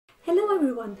Hello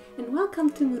everyone and welcome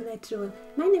to Moonlight Jewel.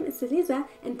 My name is Elisa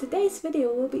and today's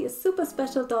video will be a super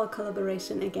special doll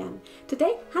collaboration again.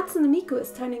 Today Hatsune Miku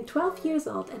is turning 12 years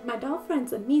old and my doll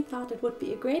friends and me thought it would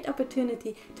be a great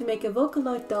opportunity to make a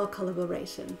VOCALOID doll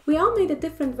collaboration. We all made a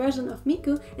different version of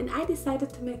Miku and I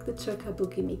decided to make the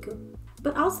Chokabuki Miku.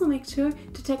 But also make sure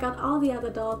to check out all the other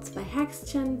dolls by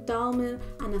Hextian, Doll Mill,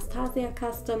 Anastazia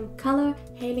Custom, Culur,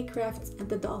 Haley Crafts and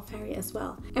the Doll Fairy as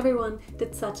well. Everyone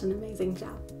did such an amazing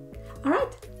job.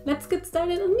 Alright, let's get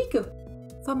started on Miku!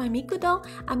 For my Miku doll,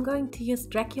 I'm going to use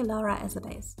Draculaura as a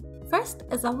base. First,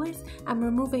 as always, I'm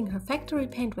removing her factory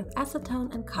paint with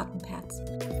acetone and cotton pads.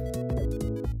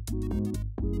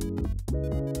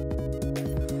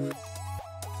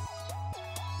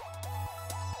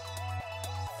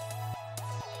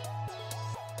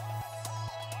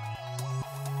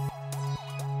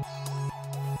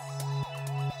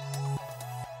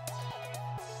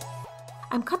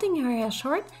 I'm cutting her hair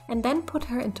short and then put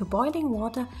her into boiling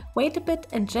water, wait a bit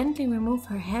and gently remove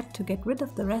her head to get rid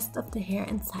of the rest of the hair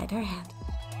inside her head.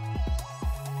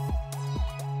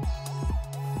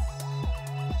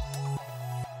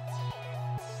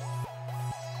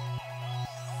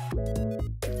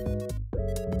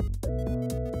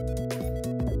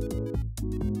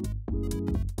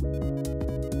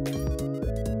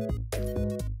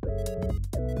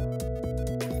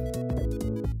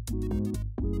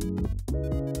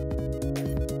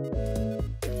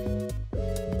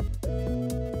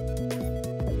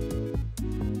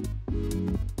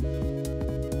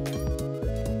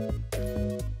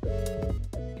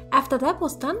 After that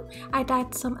was done, I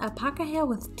dyed some alpaca hair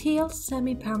with teal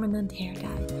semi-permanent hair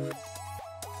dye.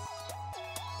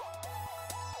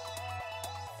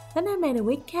 Then I made a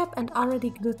wig cap and already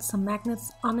glued some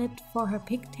magnets on it for her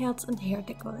pigtails and hair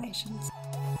decorations.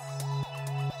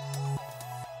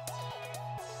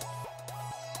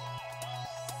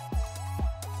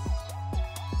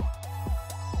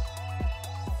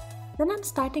 Then I'm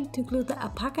starting to glue the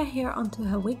alpaca hair onto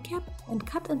her wig cap and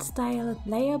cut and style it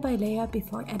layer by layer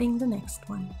before adding the next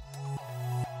one.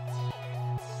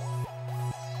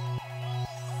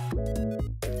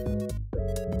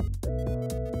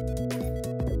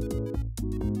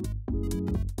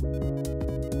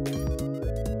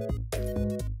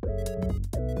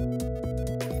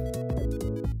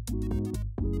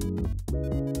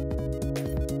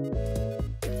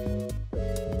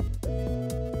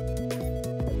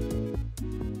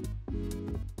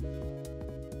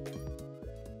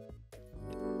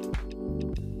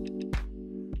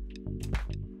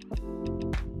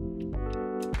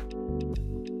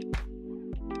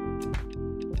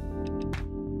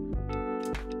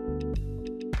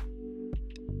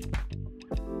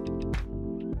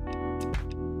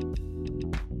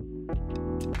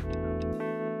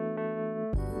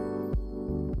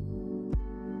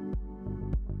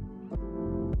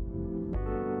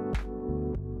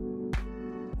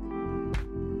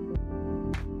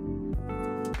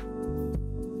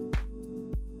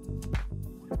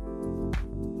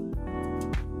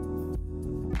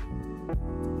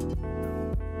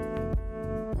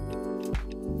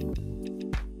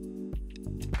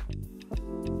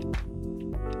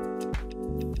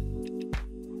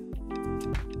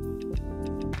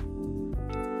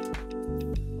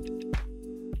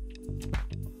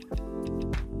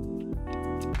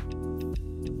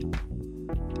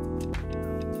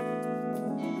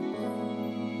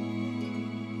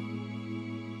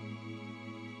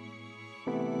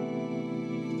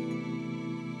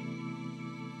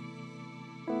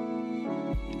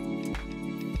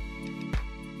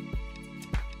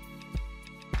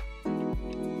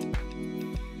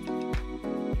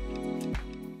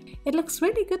 It looks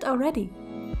really good already.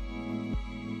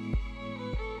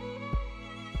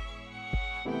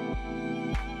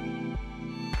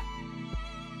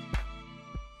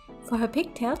 For her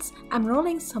pigtails, I'm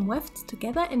rolling some wefts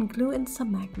together and glue in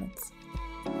some magnets.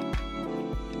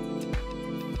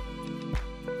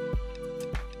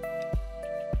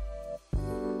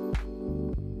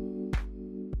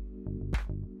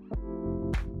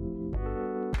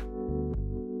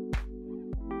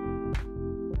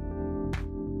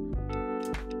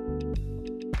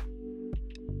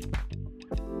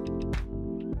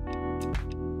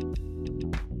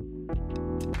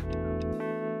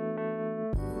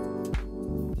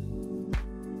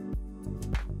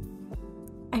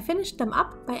 I finished them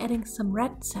up by adding some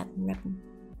red satin ribbon.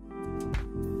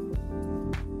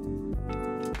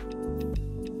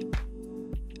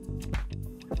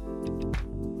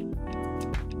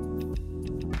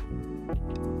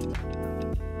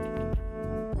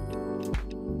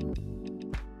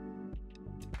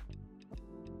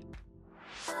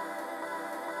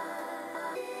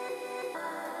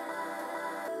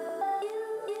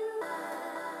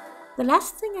 The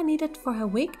last thing I needed for her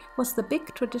wig was the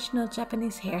big traditional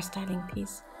Japanese hairstyling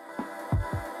piece.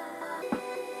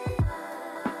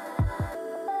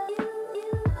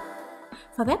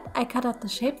 For that, I cut out the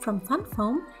shape from fun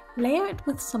foam, layer it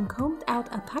with some combed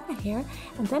out alpaca hair,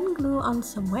 and then glue on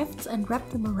some wefts and wrap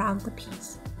them around the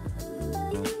piece.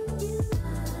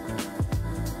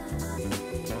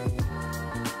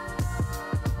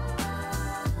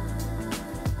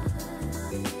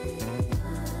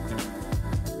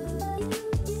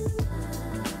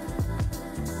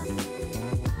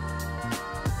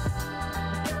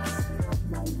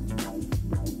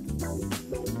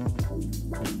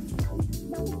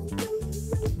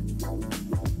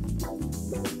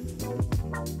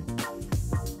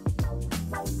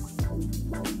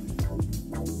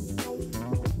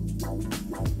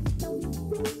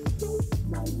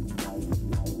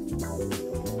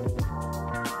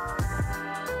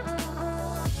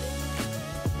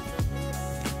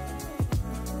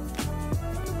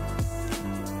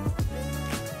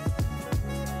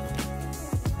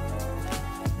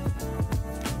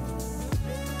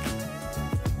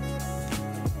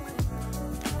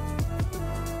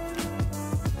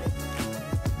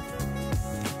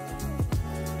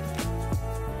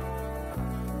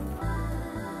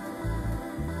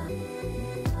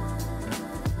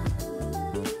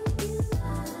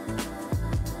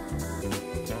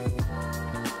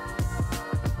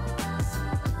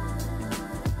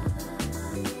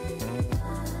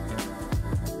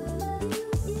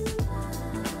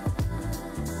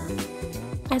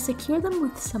 I secure them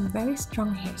with some very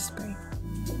strong hairspray.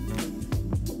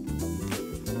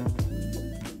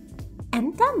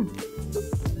 And done!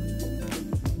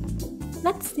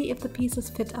 Let's see if the pieces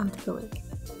fit onto the wig.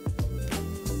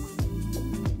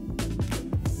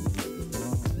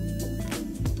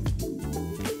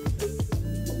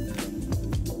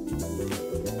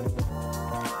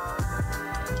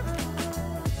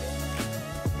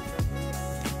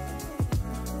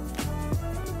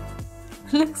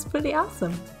 Looks pretty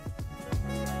awesome!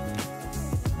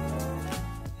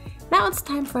 Now it's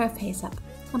time for a face up.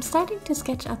 I'm starting to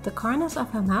sketch out the corners of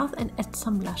her mouth and add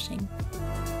some blushing.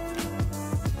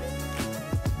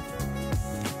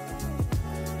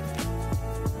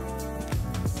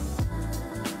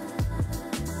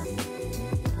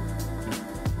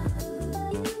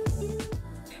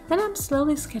 Then I'm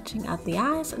slowly sketching out the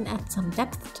eyes and add some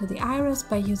depth to the iris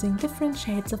by using different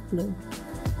shades of blue.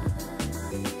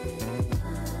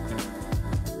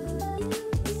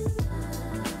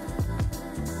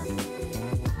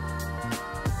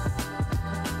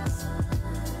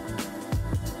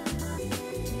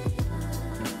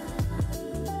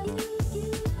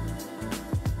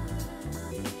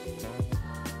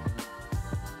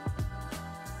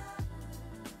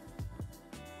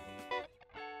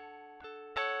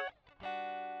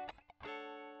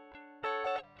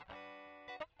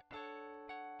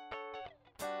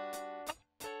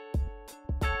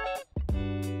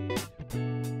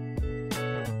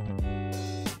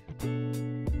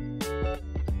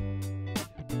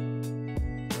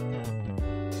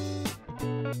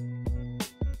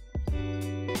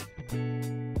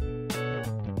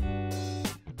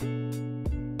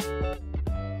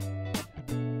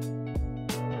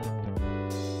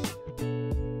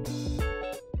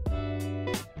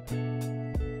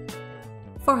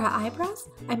 For her eyebrows,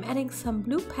 I'm adding some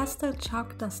blue pastel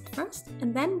chalk dust first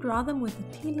and then draw them with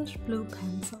a tealish blue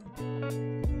pencil.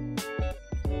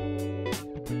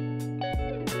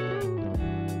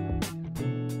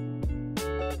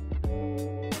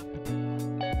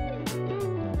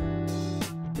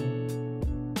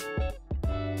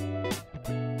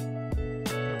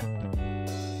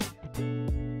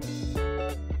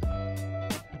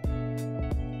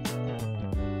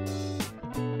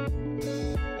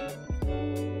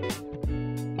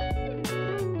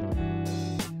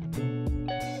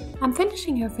 I'm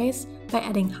finishing her face by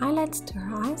adding highlights to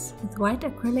her eyes with white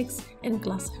acrylics and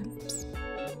gloss her lips.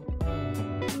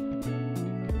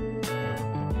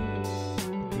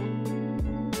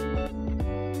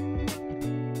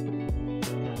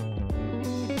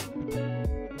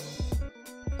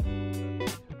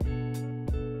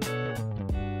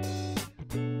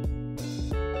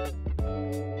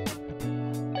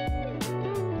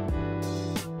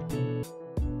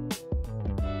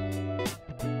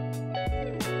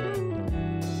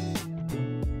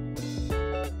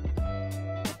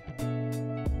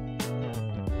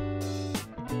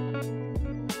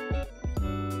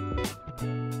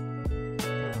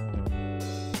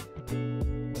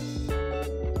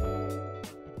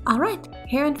 Alright,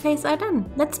 hair and face are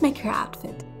done. Let's make her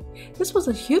outfit. This was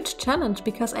a huge challenge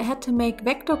because I had to make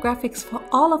vector graphics for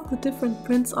all of the different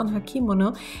prints on her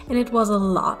kimono, and it was a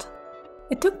lot.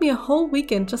 It took me a whole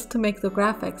weekend just to make the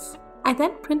graphics. I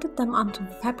then printed them onto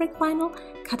fabric vinyl,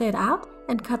 cut it out,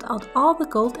 and cut out all the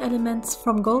gold elements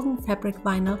from golden fabric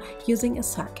vinyl using a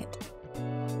circuit.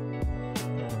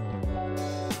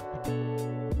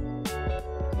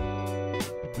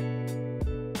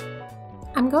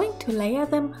 I'm going to layer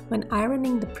them when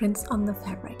ironing the prints on the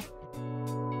fabric.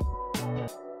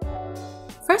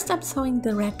 First I'm sewing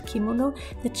the red kimono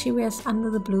that she wears under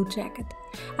the blue jacket.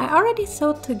 I already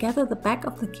sewed together the back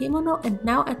of the kimono and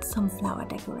now add some flower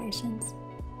decorations.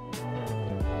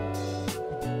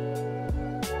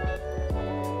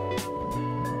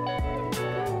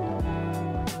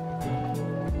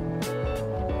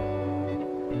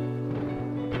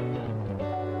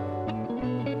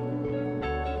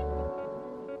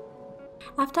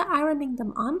 After ironing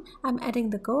them on, I'm adding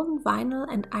the golden vinyl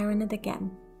and iron it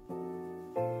again.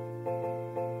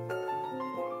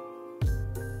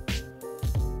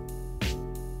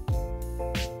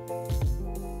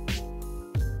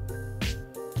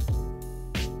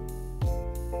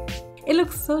 It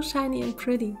looks so shiny and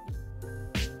pretty.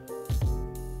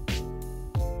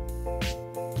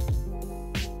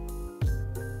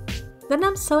 Then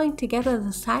I'm sewing together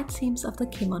the side seams of the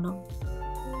kimono.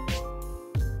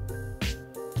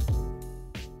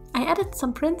 I added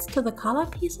some prints to the collar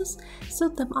pieces,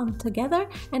 sewed them on together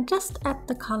and just add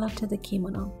the collar to the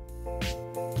kimono.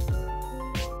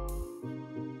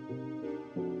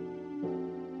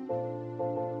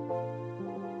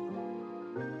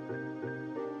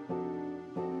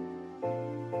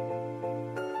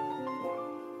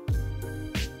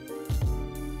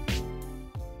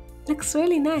 Looks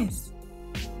really nice.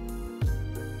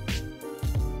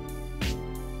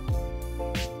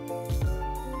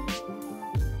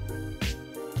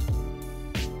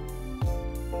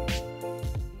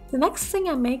 The next thing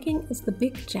I'm making is the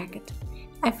big jacket.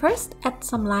 I first add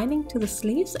some lining to the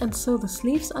sleeves and sew the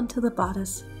sleeves onto the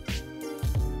bodice.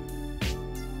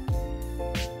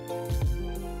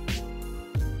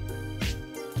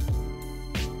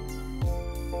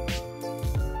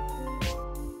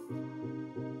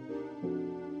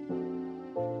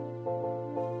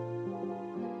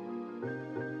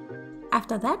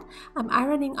 After that, I'm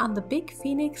ironing on the big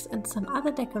phoenix and some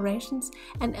other decorations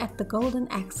and add the golden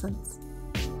accents.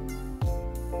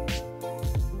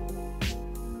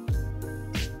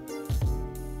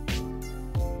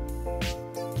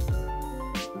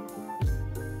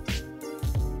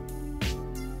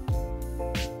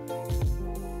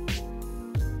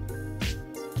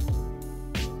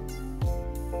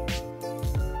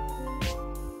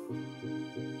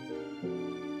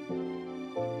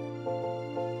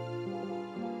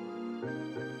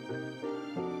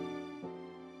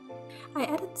 I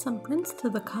added some prints to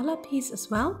the collar piece as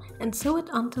well and sew it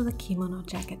onto the kimono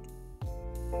jacket.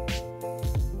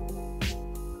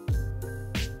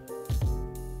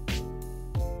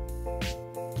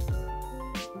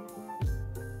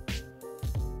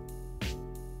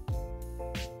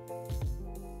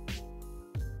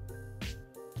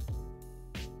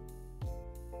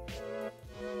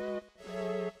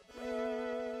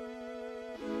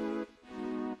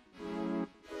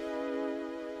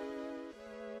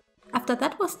 After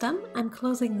that was done, I'm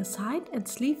closing the side and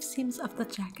sleeve seams of the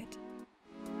jacket.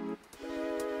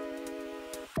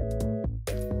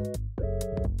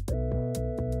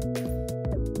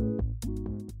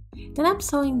 Then I'm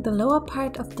sewing the lower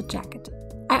part of the jacket.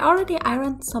 I already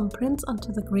ironed some prints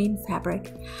onto the green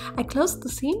fabric. I close the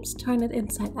seams, turn it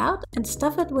inside out and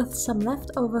stuff it with some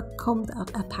leftover combed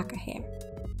out alpaca hair.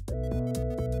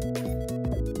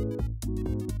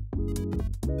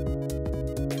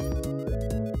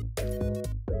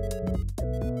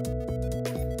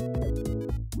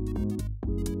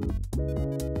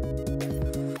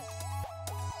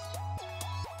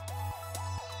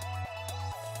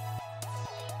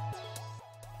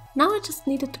 Now I just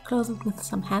needed to close it with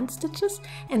some hand stitches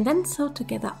and then sew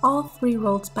together all 3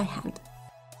 rolls by hand.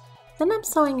 Then I'm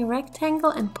sewing a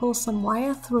rectangle and pull some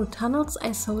wire through tunnels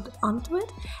I sewed onto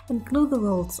it and glue the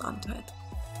rolls onto it.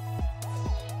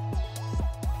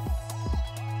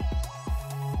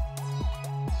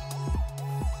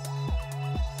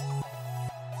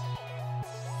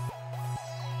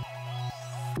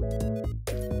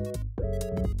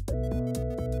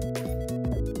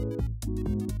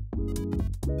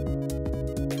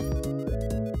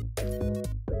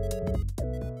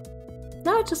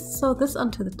 Now I just sew this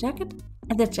onto the jacket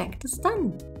and the jacket is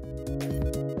done.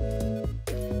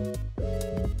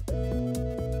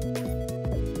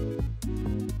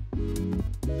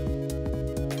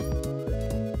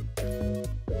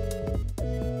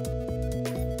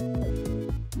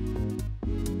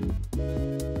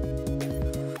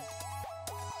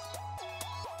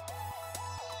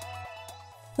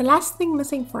 The last thing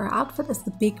missing for our outfit is the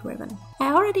big ribbon.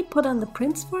 I already put on the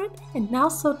prints for it and now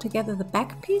sewed together the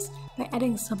back piece by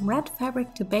adding some red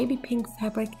fabric to baby pink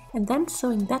fabric and then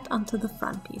sewing that onto the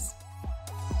front piece.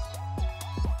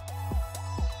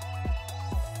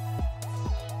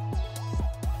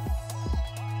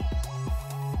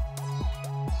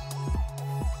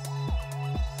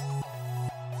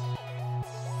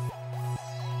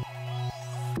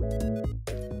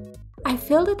 I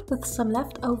filled it with some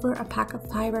leftover alpaca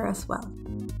fiber as well.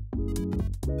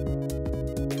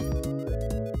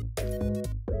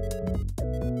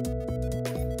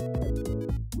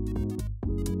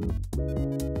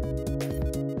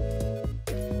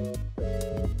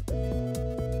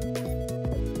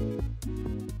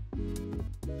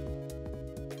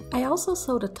 I also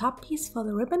sewed a top piece for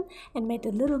the ribbon and made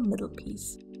a little middle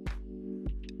piece.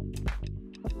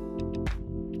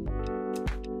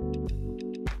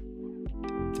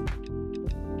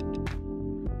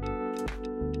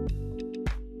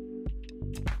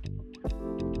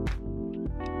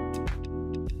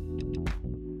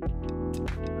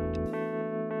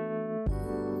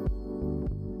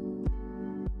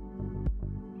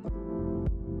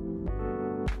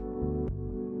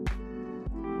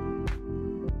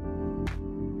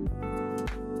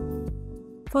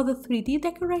 For the 3D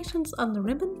decorations on the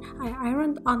ribbon, I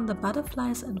ironed on the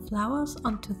butterflies and flowers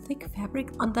onto thick fabric.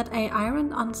 On that I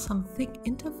ironed on some thick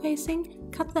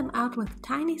interfacing, cut them out with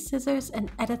tiny scissors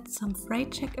and added some fray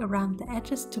check around the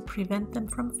edges to prevent them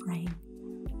from fraying.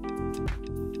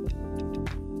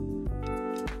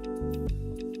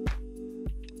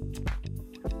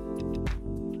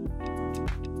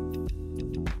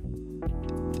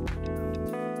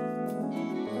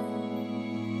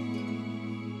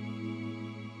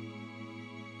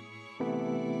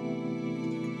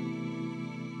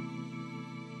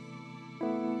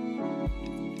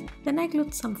 Then I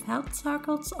glued some felt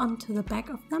circles onto the back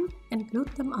of them and glued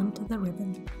them onto the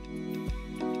ribbon.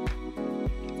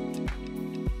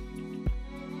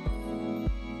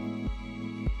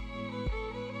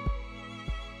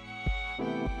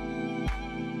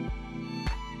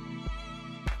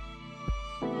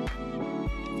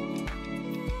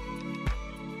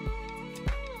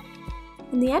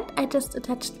 In the end, I just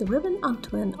attached the ribbon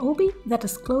onto an obi that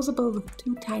is closable with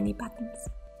 2 tiny buttons.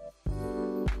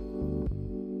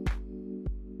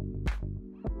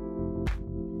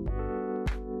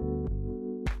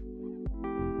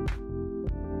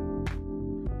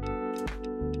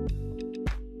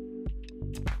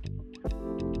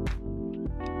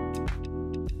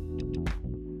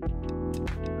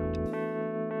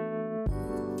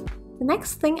 The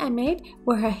next thing I made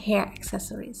were her hair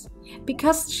accessories.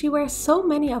 Because she wears so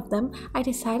many of them, I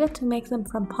decided to make them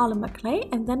from polymer clay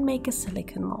and then make a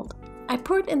silicone mold. I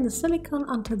poured in the silicone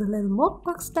onto the little mold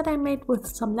box that I made with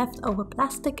some leftover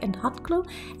plastic and hot glue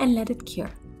and let it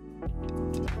cure.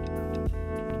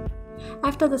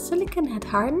 After the silicone had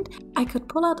hardened, I could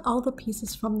pull out all the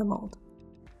pieces from the mold.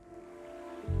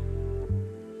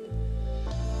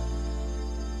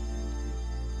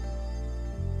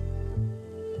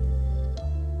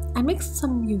 I mixed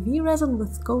some UV resin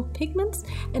with gold pigments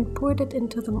and poured it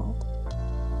into the mold.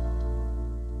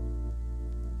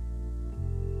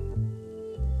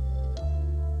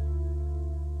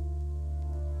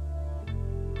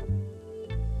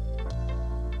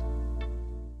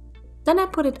 Then I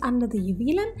put it under the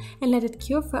UV lamp and let it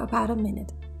cure for about a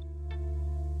minute.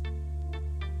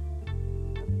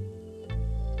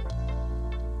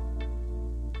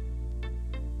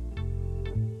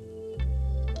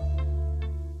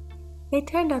 They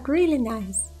turned out really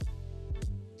nice.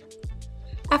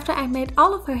 After I made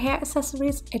all of her hair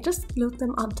accessories, I just glued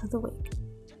them onto the wig.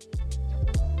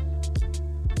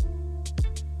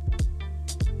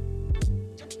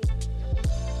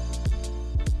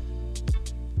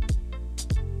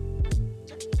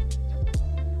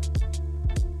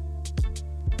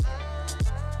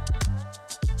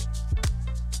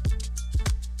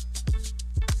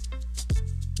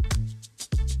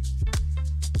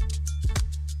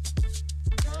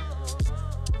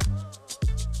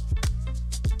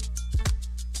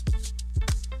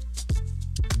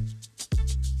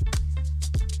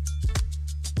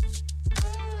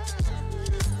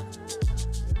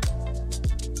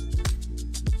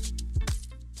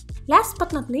 Last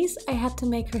but not least, I had to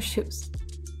make her shoes.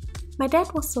 My dad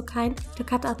was so kind to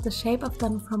cut out the shape of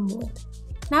them from wood.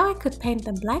 Now I could paint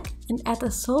them black and add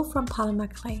a sole from polymer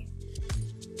clay.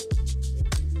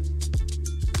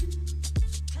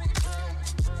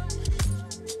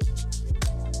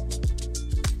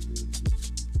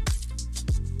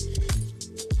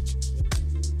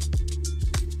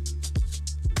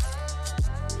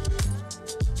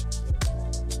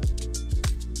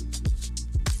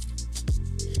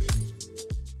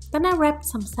 Then I wrapped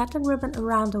some satin ribbon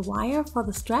around a wire for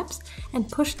the straps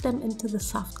and pushed them into the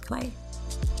soft clay.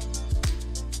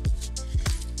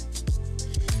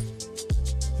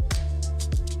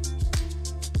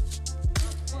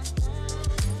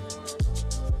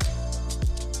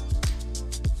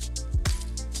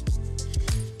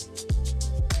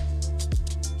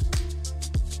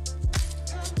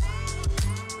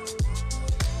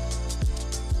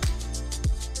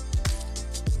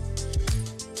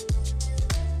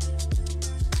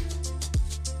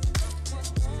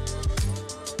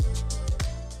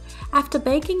 After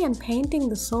baking and painting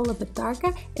the sole a bit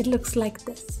darker, it looks like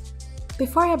this.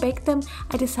 Before I baked them,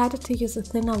 I decided to use a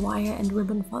thinner wire and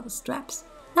ribbon for the straps.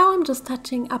 Now I'm just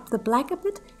touching up the black a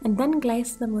bit and then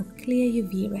glaze them with clear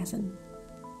UV resin.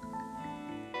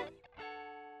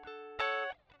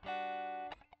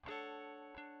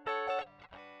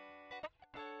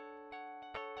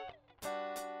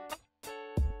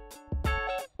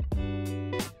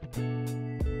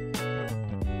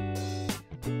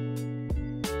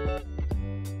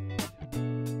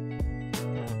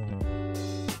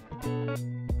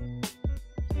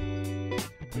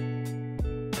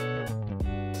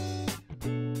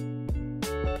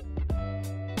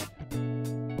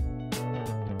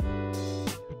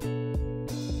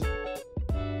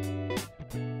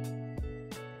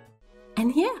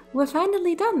 And here, we're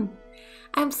finally done!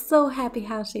 I'm so happy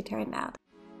how she turned out.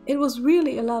 It was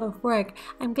really a lot of work.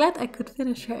 I'm glad I could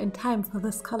finish her in time for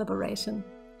this collaboration.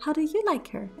 How do you like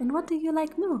her and what do you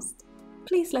like most?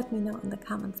 Please let me know in the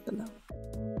comments below.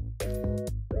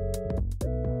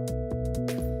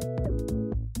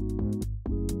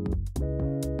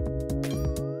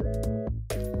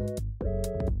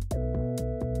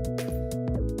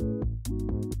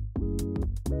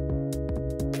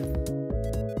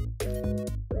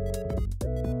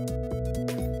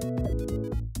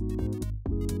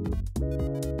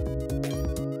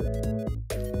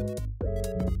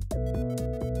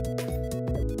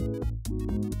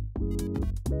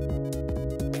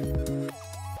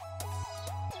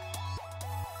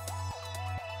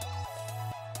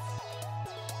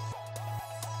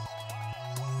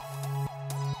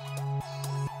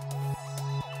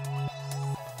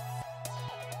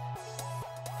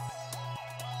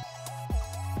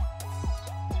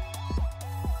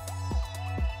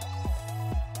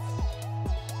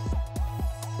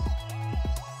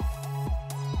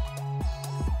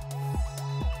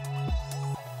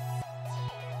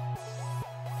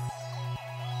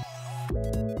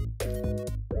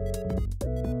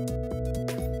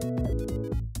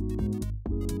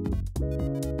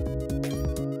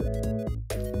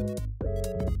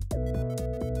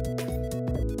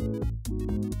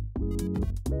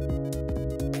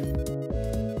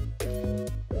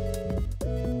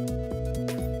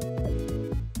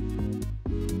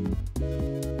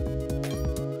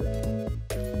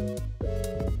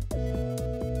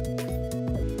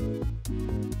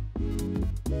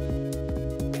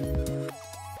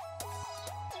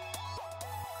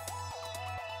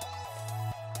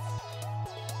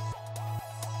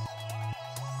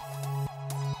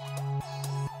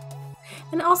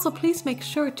 And also please make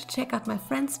sure to check out my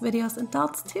friends' videos and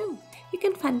thoughts too. You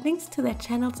can find links to their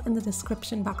channels in the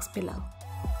description box below.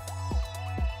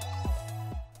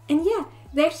 And yeah,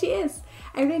 there she is!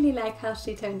 I really like how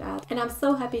she turned out and I'm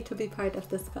so happy to be part of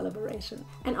this collaboration.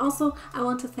 And also I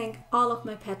want to thank all of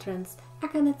my patrons: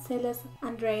 Akanet Celis,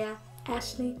 Andrea,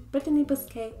 Ashley, Brittany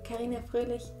Busquet, Karina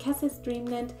Fröhlich, Cassis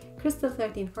Dreamland,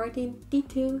 Crystal1314,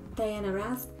 D2, Diana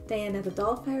Rast, Diana the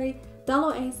Doll Fairy,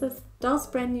 Doll Oasis, Doll's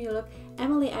Brand New Look,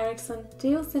 Emily Erickson,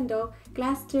 Geo Sindo,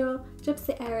 Glass Jewel,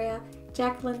 Gypsy Area,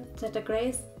 Jacqueline, Jetta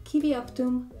Grace, Kiwi of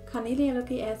Doom, Cornelia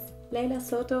Lucky S, Layla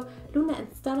Soto, Luna and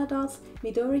Stella Dolls,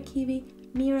 Midori Kiwi,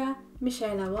 Mira,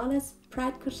 Michaela Wallace,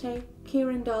 Pride Crochet,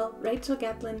 Kieran Doll, Rachel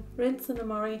Gatlin, Rin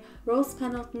Tsunomori, Rose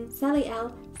Pendleton, Sally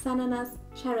L, Sananas,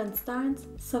 Sharon Starnes,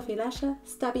 Sophie Lasher,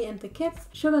 Stubby and the Kids,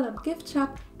 Sugarlump Gift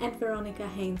Shop, and Veronica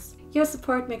Haynes. Your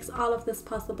support makes all of this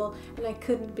possible and I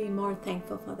couldn't be more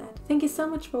thankful for that. Thank you so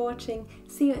much for watching,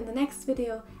 see you in the next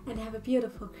video and have a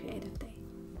beautiful creative day.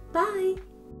 Bye!